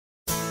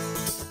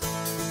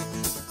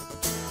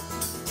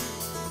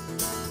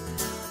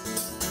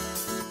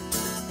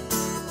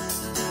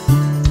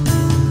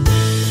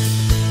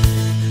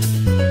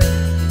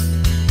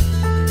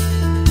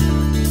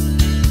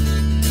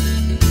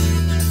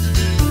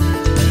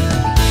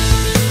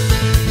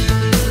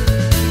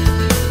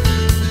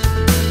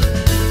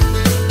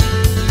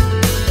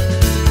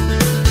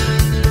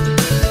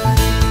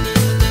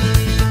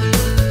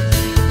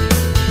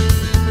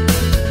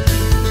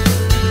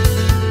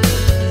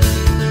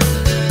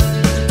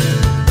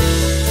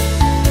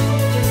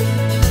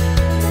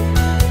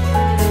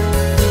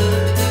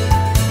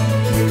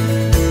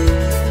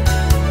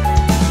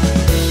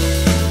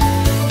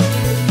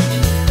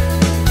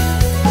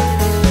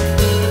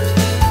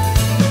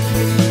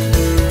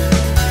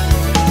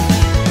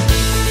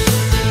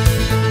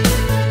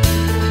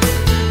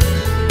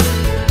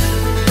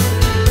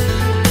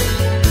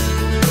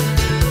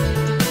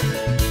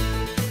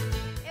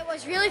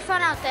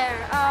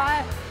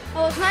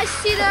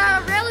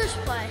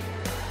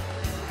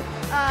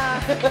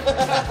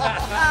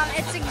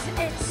It's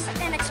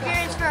an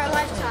experience for a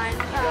lifetime.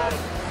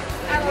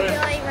 I will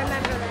really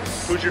remember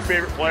this. Who's your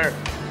favorite player?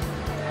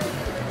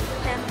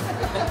 Him.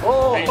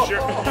 Oh. Are you sure?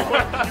 You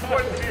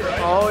pointed to me, right?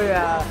 Oh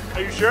yeah.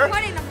 Are you sure?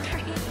 Pointing them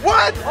right.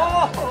 What? Oh.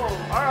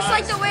 All It's right.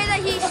 like the way that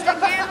he stick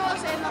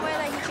handles and the way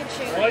that he can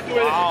shoot. I like the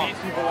way that he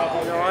beats people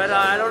up. You know what?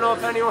 I don't know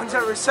if anyone's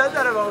ever said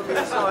that about me,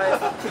 so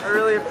I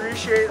really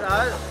appreciate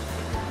that.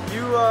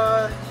 You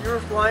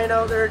were flying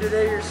out there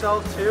today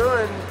yourself too,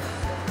 and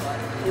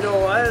you know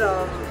what?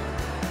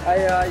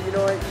 You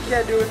know what? You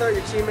can't do it without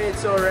your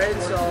teammates, though, right?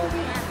 So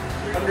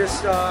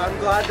I'm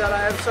glad that I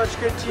have such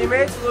good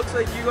teammates. It looks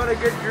like you got a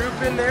good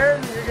group in there,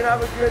 and you're gonna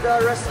have a good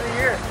rest of the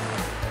year.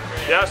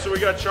 Yeah, so we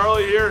got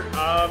Charlie here,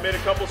 made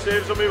a couple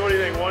saves on me. What do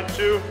you think? 1,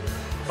 2,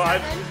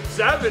 5,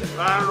 7?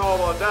 I don't know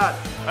about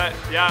that.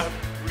 Yeah,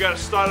 we got a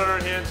stud on our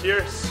hands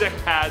here. Sick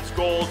pads,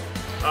 gold.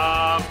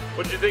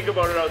 What did you think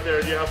about it out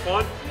there? Do you have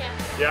fun? Yeah.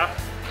 Yeah?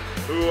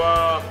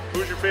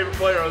 Who's your favorite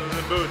player other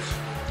than Boots?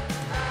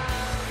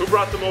 Who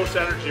brought the most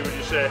energy, would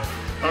you say?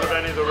 Out of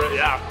any of the,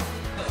 yeah.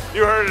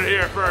 You heard it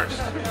here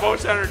first.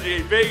 Most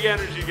energy, big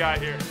energy guy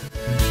here.